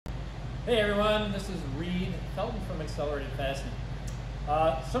Hey everyone, this is Reed Felton from Accelerated Fastening.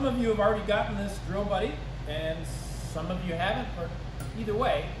 Some of you have already gotten this drill buddy and some of you haven't, but either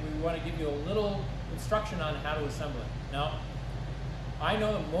way, we want to give you a little instruction on how to assemble it. Now, I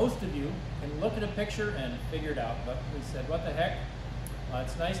know that most of you can look at a picture and figure it out, but we said, what the heck?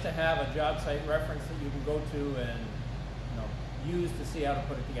 It's nice to have a job site reference that you can go to and use to see how to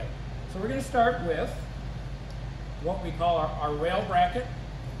put it together. So we're going to start with what we call our rail bracket.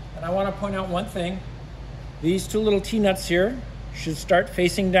 And I want to point out one thing. These two little T-nuts here should start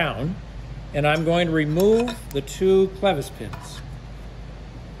facing down, and I'm going to remove the two clevis pins.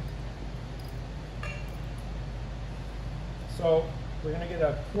 So we're going to get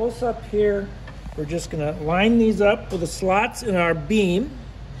a close-up here. We're just going to line these up with the slots in our beam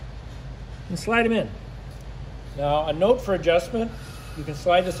and slide them in. Now, a note for adjustment, you can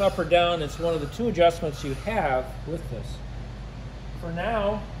slide this up or down. It's one of the two adjustments you have with this. For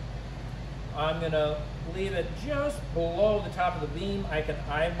now, I'm going to leave it just below the top of the beam. I can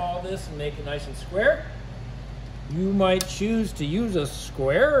eyeball this and make it nice and square. You might choose to use a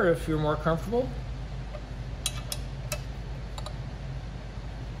square if you're more comfortable.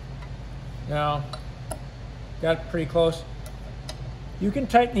 Now, got pretty close. You can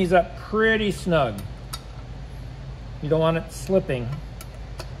tighten these up pretty snug. You don't want it slipping.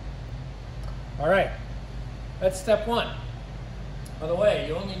 All right, that's step one. By the way,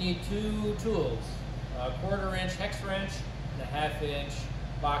 you only need two tools, a 1/4 inch hex wrench and a 1/2 inch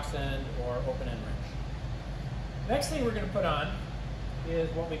box end or open end wrench. Next thing we're going to put on is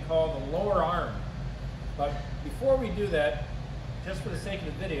what we call the lower arm. But before we do that, just for the sake of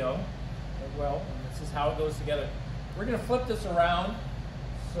the video, well, this is how it goes together. We're going to flip this around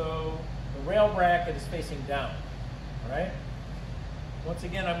so the rail bracket is facing down. All right? Once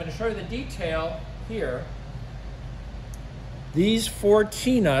again, I'm going to show you the detail here. These 4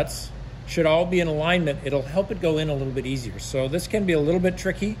 T-nuts should all be in alignment. It'll help it go in a little bit easier. So this can be a little bit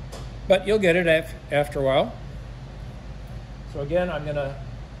tricky, but you'll get it after a while. So again, I'm going to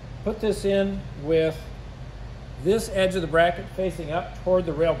put this in with this edge of the bracket facing up toward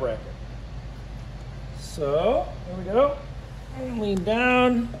the rail bracket. So there we go. And lean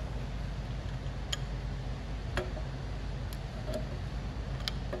down.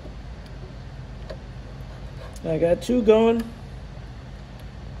 I got 2 going.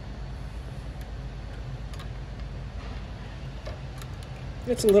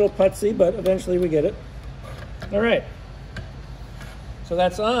 It's a little putsy, but eventually we get it. All right. So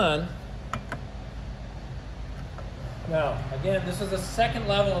that's on. Now, again, this is a second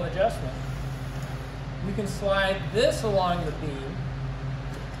level of adjustment. You can slide this along the beam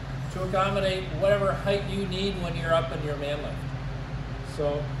to accommodate whatever height you need when you're up in your man lift.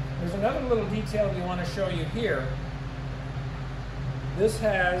 So there's another little detail we want to show you here. This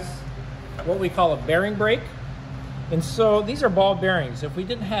has what we call a bearing brake. And so these are ball bearings. If we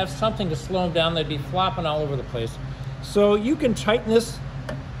didn't have something to slow them down, they'd be flopping all over the place. So you can tighten this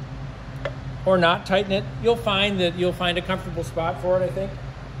or not tighten it. You'll find that you'll find a comfortable spot for it, I think.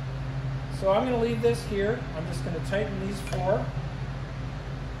 So I'm going to leave this here. I'm just going to tighten these 4.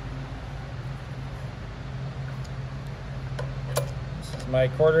 This is my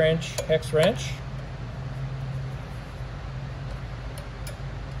 1/4 inch hex wrench.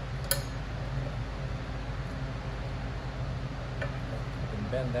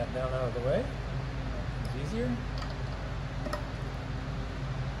 Bend that down out of the way. It's easier.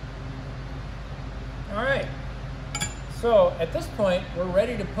 All right. So at this point, we're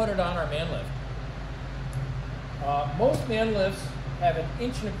ready to put it on our man lift. Most man lifts have an 1.25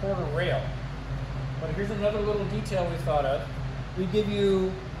 inch rail. But here's another little detail we thought of. We give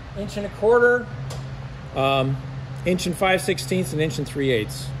you 1.25 inch, 1 5/16, and 1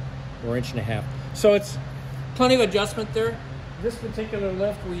 3/8, or 1.5 inch. So it's plenty of adjustment there. This particular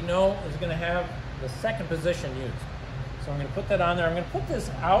lift we know is going to have the second position used. So I'm going to put that on there. I'm going to put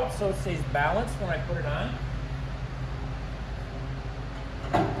this out so it stays balanced when I put it on.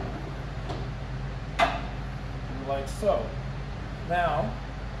 Like so. Now,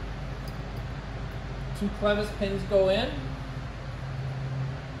 2 clevis pins go in.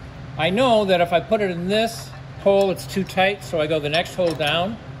 I know that if I put it in this hole, it's too tight, so I go the next hole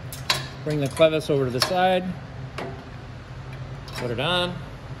down, bring the clevis over to the side, put it on,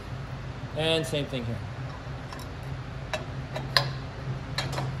 and same thing here.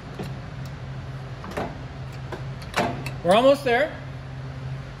 We're almost there.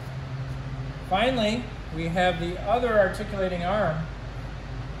 Finally, we have the other articulating arm.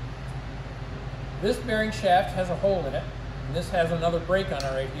 This bearing shaft has a hole in it, and this has another brake on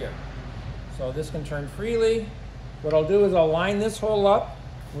it right here. So this can turn freely. What I'll do is I'll line this hole up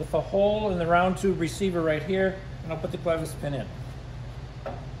with the hole in the round tube receiver right here, and I'll put the clevis pin in.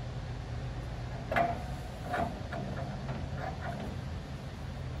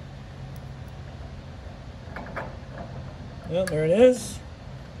 Well, there it is.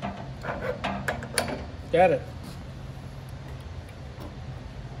 Got it.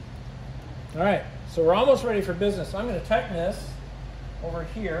 All right, so we're almost ready for business. I'm going to tighten this over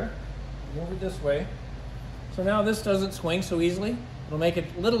here, move it this way. So now this doesn't swing so easily. It'll make it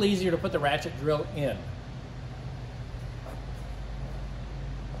a little easier to put the ratchet drill in.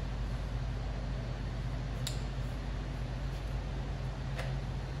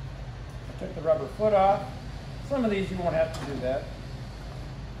 I took the rubber foot off. Some of these you won't have to do that.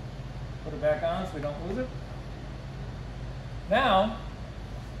 Put it back on so we don't lose it. Now,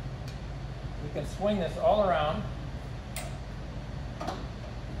 we can swing this all around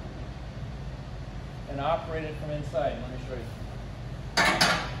and operate it from inside. Let me show you.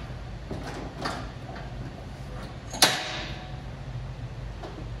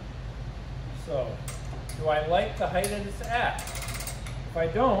 So, do I like the height that it's at? If I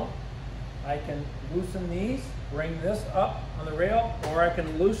don't, I can loosen these, bring this up on the rail, or I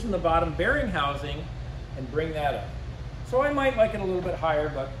can loosen the bottom bearing housing and bring that up. So I might like it a little bit higher,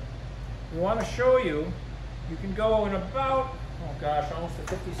 but we want to show you, you can go in about, oh gosh, almost a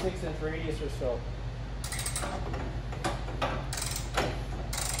 56-inch radius or so.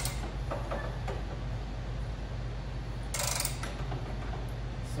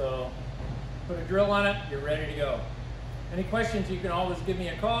 So, put a drill on it, you're ready to go. Any questions, you can always give me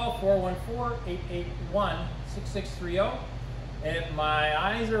a call, 414-881-6630. And if my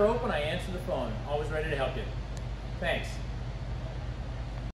eyes are open, I answer the phone. Always ready to help you. Thanks.